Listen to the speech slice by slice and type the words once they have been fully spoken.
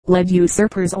lead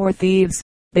usurpers or thieves.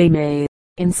 They may,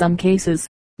 in some cases,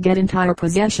 get entire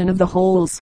possession of the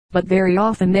holes, but very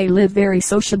often they live very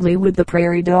sociably with the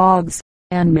prairie dogs,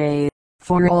 and may,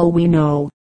 for all we know,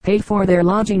 pay for their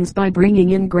lodgings by bringing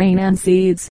in grain and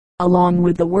seeds, along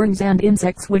with the worms and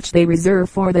insects which they reserve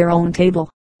for their own table.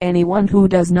 Anyone who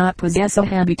does not possess a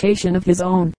habitation of his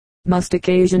own, must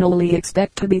occasionally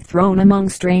expect to be thrown among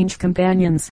strange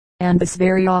companions, and this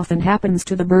very often happens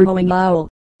to the burrowing owl.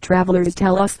 Travelers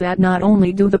tell us that not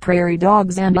only do the prairie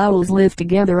dogs and owls live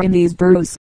together in these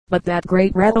burrows, but that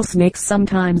great rattlesnakes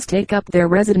sometimes take up their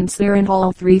residence there, and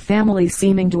all three families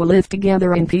seeming to live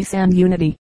together in peace and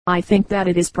unity. I think that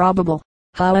it is probable,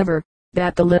 however,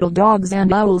 that the little dogs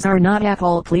and owls are not at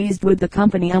all pleased with the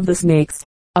company of the snakes.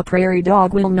 A prairie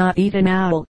dog will not eat an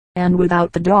owl, and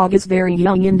without the dog is very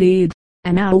young indeed.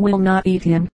 An owl will not eat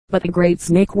him, but a great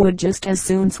snake would just as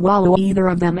soon swallow either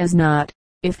of them as not,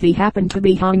 if he happened to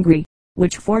be hungry,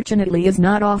 which fortunately is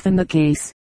not often the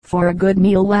case, for a good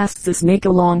meal lasts a snake a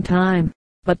long time.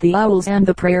 But the owls and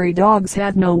the prairie dogs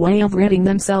had no way of ridding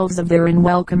themselves of their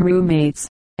unwelcome roommates,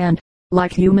 and,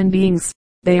 like human beings,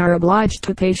 they are obliged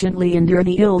to patiently endure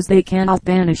the ills they cannot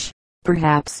banish.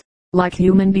 Perhaps, like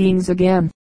human beings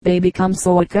again, they become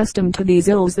so accustomed to these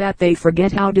ills that they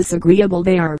forget how disagreeable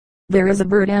they are. There is a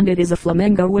bird, and it is a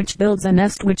flamingo, which builds a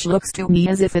nest which looks to me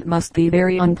as if it must be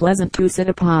very unpleasant to sit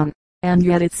upon, and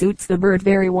yet it suits the bird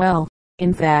very well.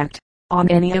 In fact, on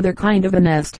any other kind of a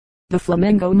nest, the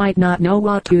flamingo might not know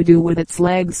what to do with its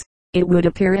legs. It would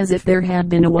appear as if there had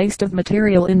been a waste of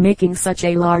material in making such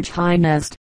a large high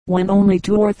nest, when only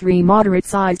 2 or 3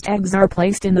 moderate-sized eggs are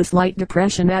placed in the slight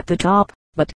depression at the top.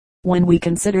 But, when we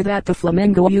consider that the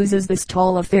flamingo uses this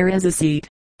tall affair as a seat,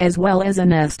 as well as a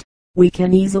nest, we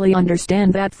can easily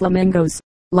understand that flamingos,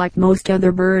 like most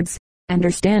other birds,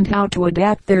 understand how to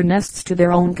adapt their nests to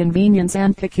their own convenience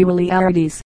and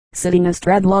peculiarities. Sitting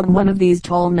astraddle on one of these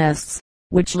tall nests,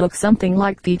 which look something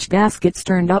like peach baskets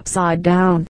turned upside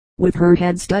down, with her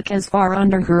head stuck as far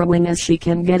under her wing as she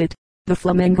can get it, the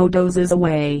flamingo dozes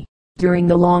away, during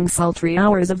the long sultry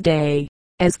hours of day,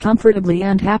 as comfortably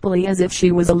and happily as if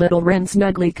she was a little wren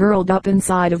snugly curled up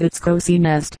inside of its cozy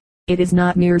nest. It is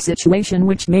not mere situation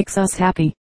which makes us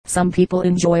happy. Some people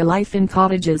enjoy life in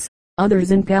cottages,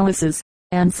 others in palaces,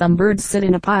 and some birds sit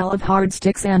in a pile of hard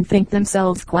sticks and think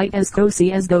themselves quite as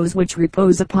cozy as those which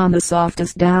repose upon the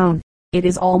softest down. It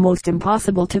is almost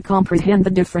impossible to comprehend the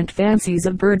different fancies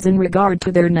of birds in regard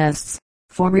to their nests.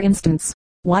 For instance,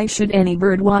 why should any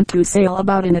bird want to sail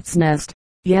about in its nest?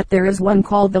 Yet there is one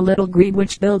called the little grebe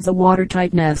which builds a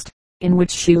watertight nest, in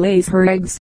which she lays her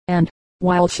eggs, and,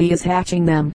 while she is hatching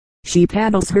them, she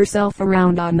paddles herself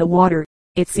around on the water.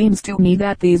 It seems to me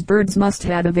that these birds must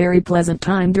have a very pleasant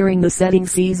time during the setting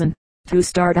season, to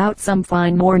start out some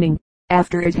fine morning,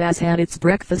 after it has had its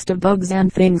breakfast of bugs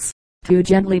and things, to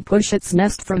gently push its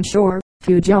nest from shore,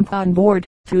 to jump on board,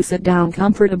 to sit down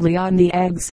comfortably on the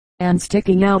eggs, and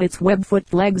sticking out its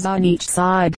web-foot legs on each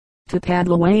side, to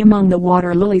paddle away among the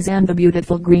water lilies and the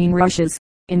beautiful green rushes,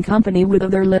 in company with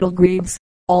other little grebes,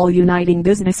 all uniting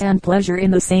business and pleasure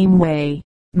in the same way.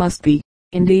 Must be,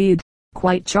 indeed,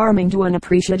 quite charming to an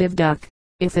appreciative duck,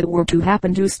 if it were to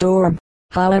happen to storm.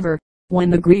 However, when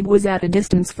the grebe was at a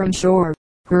distance from shore,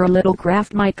 her little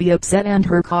craft might be upset and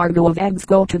her cargo of eggs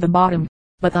go to the bottom.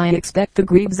 But I expect the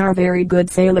grebes are very good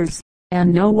sailors,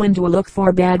 and know when to look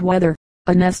for bad weather.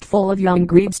 A nest full of young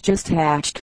grebes just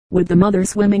hatched, with the mother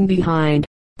swimming behind,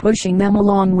 pushing them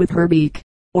along with her beak,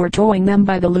 or towing them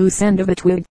by the loose end of a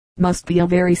twig, must be a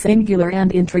very singular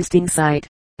and interesting sight.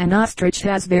 An ostrich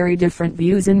has very different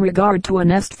views in regard to a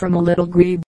nest from a little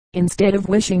grebe. Instead of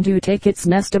wishing to take its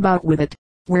nest about with it,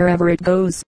 wherever it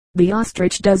goes, the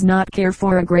ostrich does not care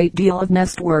for a great deal of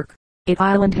nest work. It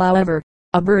island, however,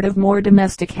 a bird of more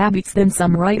domestic habits than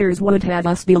some writers would have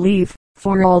us believe,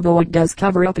 for although it does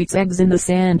cover up its eggs in the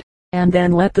sand, and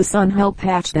then let the sun help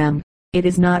hatch them, it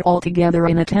is not altogether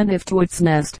inattentive to its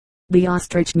nest. The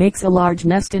ostrich makes a large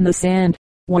nest in the sand,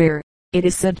 where, it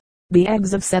is said, the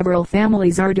eggs of several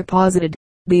families are deposited.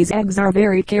 These eggs are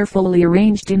very carefully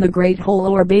arranged in the great hole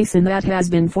or basin that has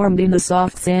been formed in the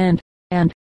soft sand,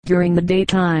 and, during the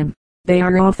daytime, they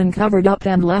are often covered up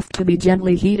and left to be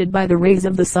gently heated by the rays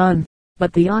of the sun.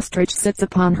 But the ostrich sits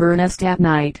upon her nest at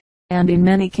night, and in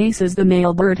many cases the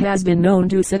male bird has been known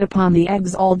to sit upon the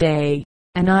eggs all day.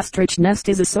 An ostrich nest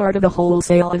is a sort of a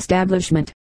wholesale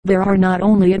establishment. There are not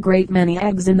only a great many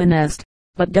eggs in the nest,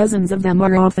 but dozens of them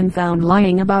are often found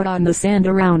lying about on the sand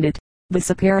around it. This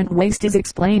apparent waste is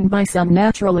explained by some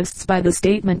naturalists by the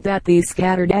statement that these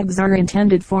scattered eggs are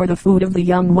intended for the food of the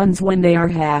young ones when they are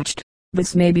hatched.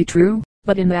 This may be true,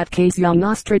 but in that case young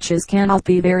ostriches cannot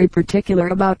be very particular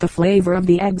about the flavor of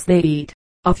the eggs they eat.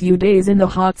 A few days in the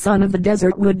hot sun of the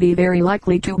desert would be very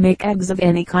likely to make eggs of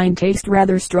any kind taste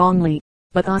rather strongly,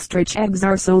 but ostrich eggs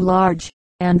are so large,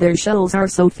 and their shells are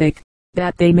so thick,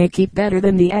 that they may keep better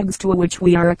than the eggs to which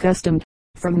we are accustomed,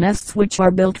 from nests which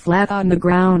are built flat on the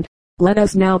ground. Let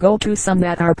us now go to some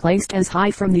that are placed as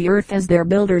high from the earth as their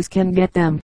builders can get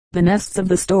them. The nests of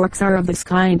the storks are of this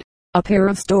kind. A pair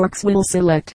of storks will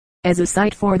select, as a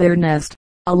site for their nest,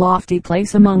 a lofty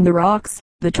place among the rocks,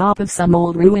 the top of some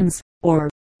old ruins, or,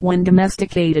 when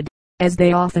domesticated, as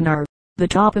they often are, the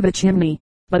top of a chimney.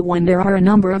 But when there are a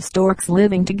number of storks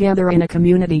living together in a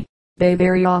community, they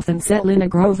very often settle in a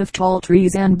grove of tall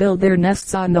trees and build their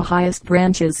nests on the highest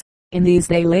branches. In these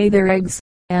they lay their eggs,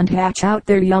 and hatch out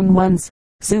their young ones.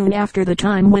 Soon after the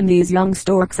time when these young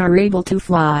storks are able to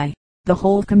fly, the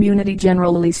whole community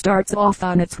generally starts off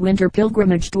on its winter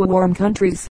pilgrimage to warm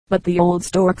countries, but the old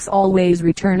storks always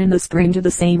return in the spring to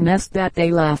the same nest that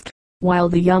they left, while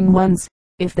the young ones,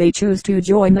 if they choose to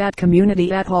join that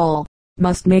community at all,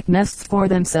 must make nests for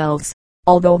themselves.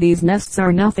 Although these nests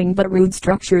are nothing but rude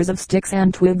structures of sticks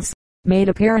and twigs, made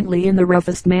apparently in the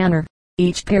roughest manner,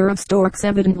 each pair of storks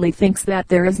evidently thinks that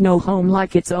there is no home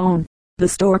like its own. The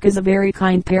stork is a very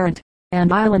kind parent,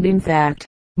 and island in fact,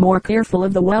 more careful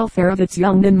of the welfare of its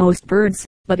young than most birds,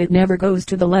 but it never goes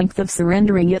to the length of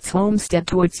surrendering its homestead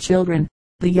to its children.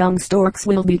 The young storks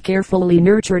will be carefully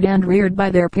nurtured and reared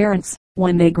by their parents.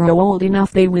 When they grow old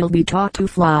enough they will be taught to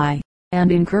fly,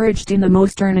 and encouraged in the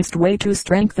most earnest way to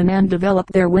strengthen and develop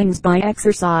their wings by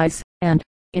exercise, and,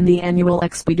 in the annual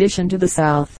expedition to the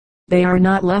south, they are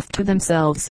not left to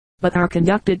themselves, but are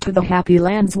conducted to the happy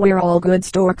lands where all good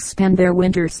storks spend their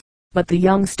winters. But the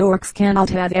young storks cannot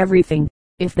have everything.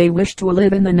 If they wish to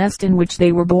live in the nest in which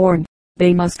they were born,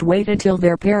 they must wait until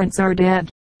their parents are dead.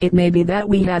 It may be that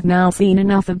we have now seen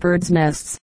enough of birds'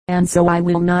 nests, and so I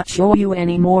will not show you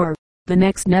any more. The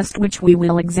next nest which we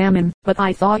will examine. But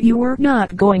I thought you were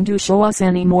not going to show us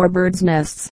any more birds'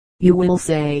 nests. You will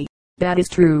say, that is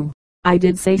true. I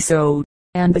did say so.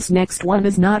 And this next one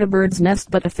is not a bird's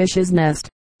nest but a fish's nest.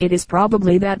 It is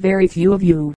probably that very few of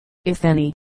you, if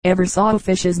any, ever saw a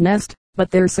fish's nest,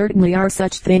 but there certainly are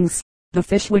such things. The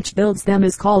fish which builds them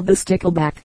is called the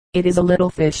stickleback. It is a little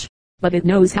fish, but it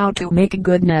knows how to make a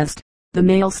good nest. The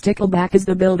male stickleback is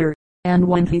the builder, and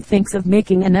when he thinks of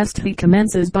making a nest he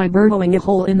commences by burrowing a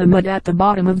hole in the mud at the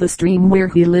bottom of the stream where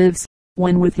he lives.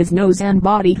 When with his nose and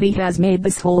body he has made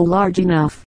this hole large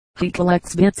enough, he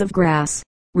collects bits of grass,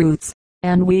 roots,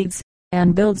 and weeds,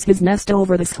 and builds his nest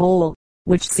over this hole,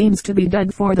 which seems to be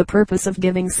dug for the purpose of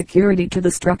giving security to the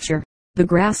structure. The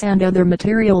grass and other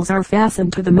materials are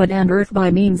fastened to the mud and earth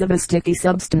by means of a sticky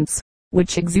substance,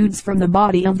 which exudes from the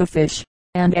body of the fish,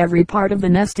 and every part of the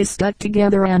nest is stuck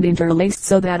together and interlaced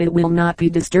so that it will not be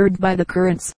disturbed by the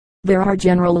currents. There are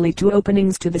generally 2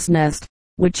 openings to this nest,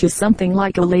 which is something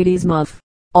like a lady's muff,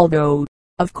 although,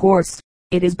 of course,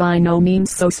 it is by no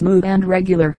means so smooth and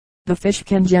regular. The fish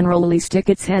can generally stick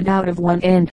its head out of one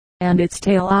end, and its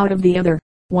tail out of the other.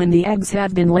 When the eggs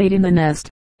have been laid in the nest,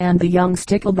 and the young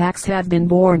sticklebacks have been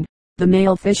born, the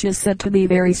male fish is said to be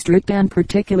very strict and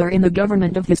particular in the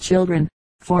government of his children.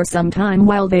 For some time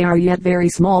while they are yet very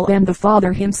small and the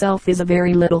father himself is a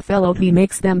very little fellow he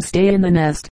makes them stay in the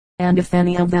nest, and if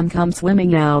any of them come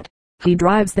swimming out, he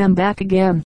drives them back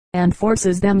again, and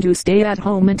forces them to stay at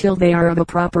home until they are of a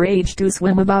proper age to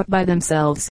swim about by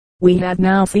themselves. We have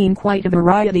now seen quite a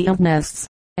variety of nests,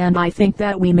 and I think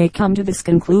that we may come to this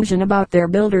conclusion about their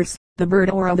builders. The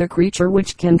bird or other creature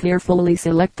which can carefully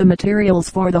select the materials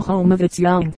for the home of its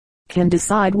young, can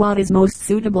decide what is most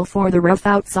suitable for the rough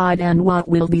outside and what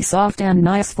will be soft and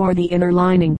nice for the inner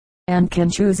lining, and can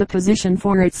choose a position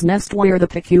for its nest where the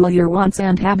peculiar wants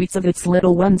and habits of its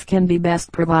little ones can be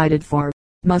best provided for,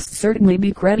 must certainly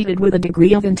be credited with a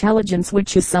degree of intelligence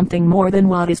which is something more than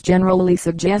what is generally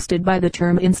suggested by the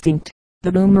term instinct.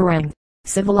 The boomerang.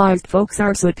 Civilized folks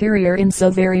are superior in so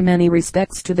very many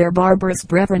respects to their barbarous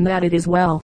brethren that it is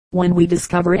well, when we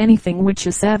discover anything which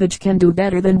a savage can do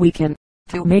better than we can,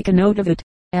 to make a note of it,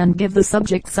 and give the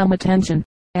subject some attention.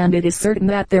 And it is certain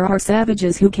that there are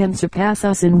savages who can surpass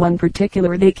us in one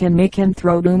particular: they can make and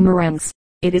throw boomerangs.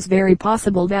 It is very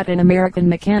possible that an American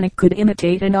mechanic could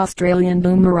imitate an Australian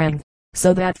boomerang,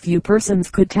 so that few persons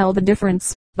could tell the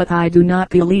difference, but I do not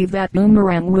believe that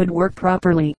boomerang would work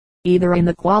properly, either in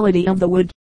the quality of the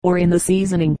wood, or in the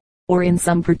seasoning, or in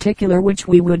some particular which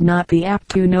we would not be apt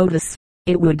to notice.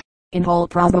 It would, in all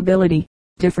probability,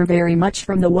 differ very much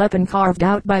from the weapon carved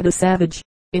out by the savage.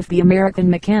 If the American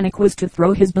mechanic was to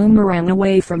throw his boomerang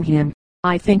away from him,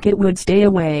 I think it would stay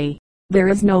away, There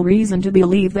is no reason to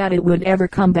believe that it would ever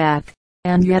come back.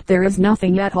 And yet there is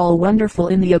nothing at all wonderful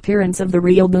in the appearance of the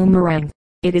real boomerang.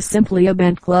 It is simply a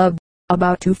bent club,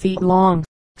 about 2 feet long,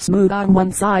 smooth on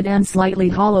one side and slightly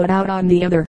hollowed out on the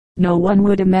other. No one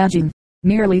would imagine,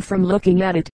 merely from looking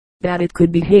at it, that it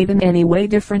could behave in any way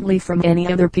differently from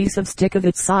any other piece of stick of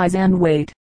its size and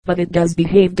weight. But it does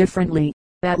behave differently,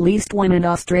 at least when an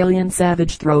Australian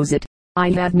savage throws it.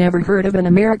 I had never heard of an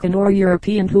American or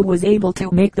European who was able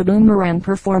to make the boomerang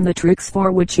perform the tricks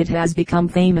for which it has become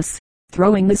famous.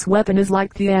 Throwing this weapon is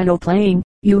like piano playing.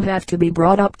 You have to be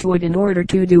brought up to it in order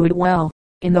to do it well.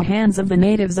 In the hands of the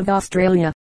natives of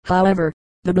Australia, however,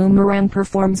 the boomerang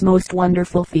performs most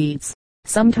wonderful feats.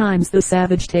 Sometimes the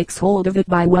savage takes hold of it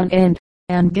by one end,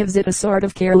 and gives it a sort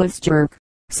of careless jerk,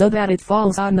 so that it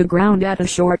falls on the ground at a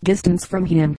short distance from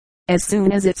him. As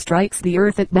soon as it strikes the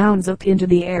earth it bounds up into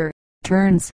the air,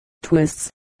 turns, twists,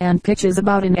 and pitches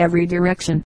about in every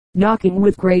direction, knocking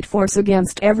with great force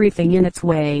against everything in its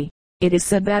way. It is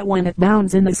said that when it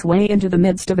bounds in this way into the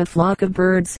midst of a flock of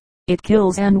birds, it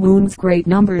kills and wounds great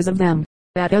numbers of them.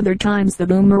 At other times the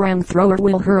boomerang thrower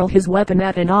will hurl his weapon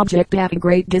at an object at a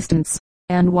great distance,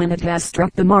 and when it has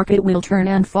struck the mark it will turn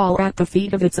and fall at the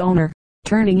feet of its owner,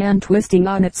 turning and twisting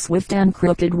on its swift and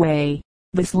crooked way.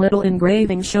 This little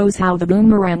engraving shows how the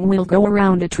boomerang will go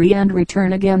around a tree and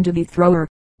return again to the thrower.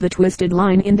 The twisted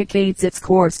line indicates its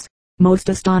course. Most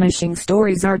astonishing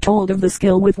stories are told of the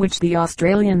skill with which the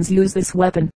Australians use this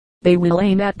weapon. They will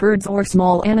aim at birds or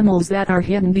small animals that are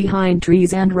hidden behind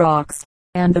trees and rocks,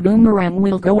 and the boomerang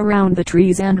will go around the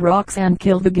trees and rocks and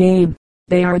kill the game.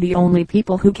 They are the only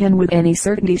people who can with any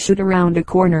certainty shoot around a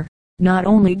corner. Not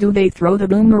only do they throw the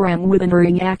boomerang with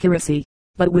unerring accuracy,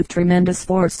 but with tremendous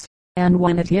force, and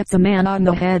when it hits a man on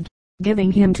the head,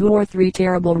 giving him 2 or 3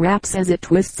 terrible raps as it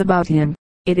twists about him,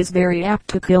 it is very apt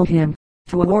to kill him.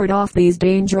 To ward off these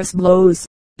dangerous blows,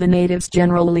 the natives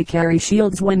generally carry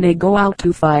shields when they go out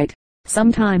to fight.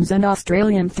 Sometimes an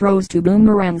Australian throws 2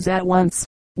 boomerangs at once,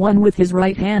 one with his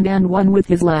right hand and one with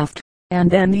his left,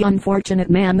 and then the unfortunate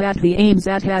man that he aims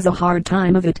at has a hard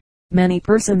time of it. Many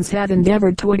persons have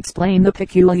endeavored to explain the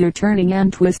peculiar turning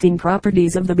and twisting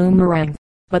properties of the boomerang,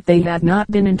 but they had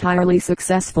not been entirely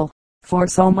successful, for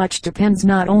so much depends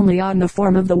not only on the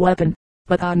form of the weapon,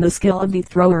 but on the skill of the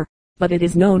thrower. But it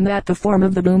is known that the form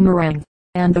of the boomerang,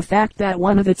 and the fact that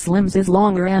one of its limbs is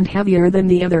longer and heavier than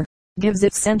the other, gives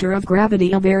its center of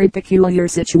gravity a very peculiar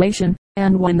situation,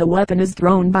 and when the weapon is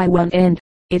thrown by one end,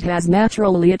 it has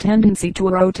naturally a tendency to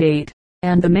rotate,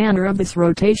 and the manner of this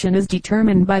rotation is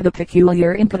determined by the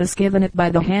peculiar impetus given it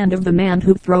by the hand of the man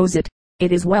who throws it.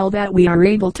 It is well that we are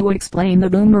able to explain the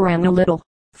boomerang a little,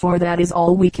 for that is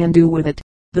all we can do with it.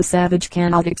 The savage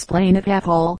cannot explain it at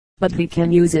all, but he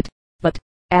can use it. But,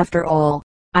 after all,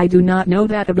 I do not know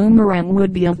that a boomerang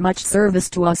would be of much service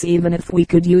to us even if we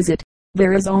could use it.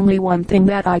 There is only one thing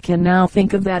that I can now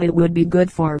think of that it would be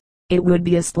good for. It would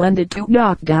be a splendid to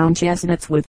knock down chestnuts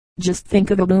with. Just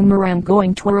think of a boomerang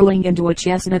going twirling into a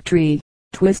chestnut tree,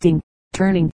 twisting,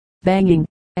 turning, banging,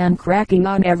 and cracking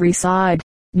on every side,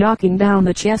 knocking down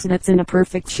the chestnuts in a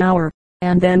perfect shower,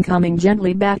 and then coming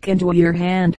gently back into your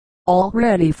hand, all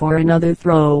ready for another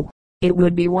throw. It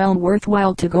would be well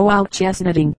worthwhile to go out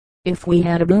chestnutting, if we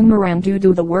had a boomerang to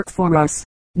do the work for us.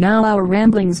 Now our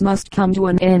ramblings must come to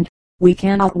an end. We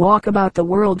cannot walk about the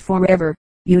world forever,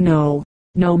 you know,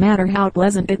 no matter how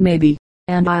pleasant it may be,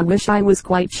 and I wish I was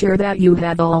quite sure that you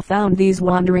had all found these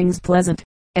wanderings pleasant.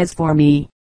 As for me,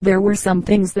 there were some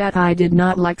things that I did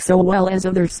not like so well as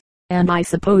others, and I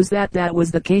suppose that that was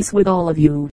the case with all of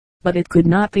you. But it could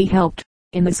not be helped.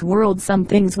 In this world some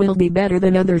things will be better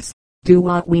than others. Do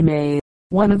what we may,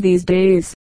 one of these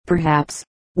days, perhaps,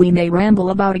 we may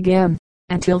ramble about again.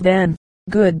 Until then,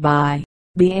 goodbye.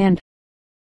 The end.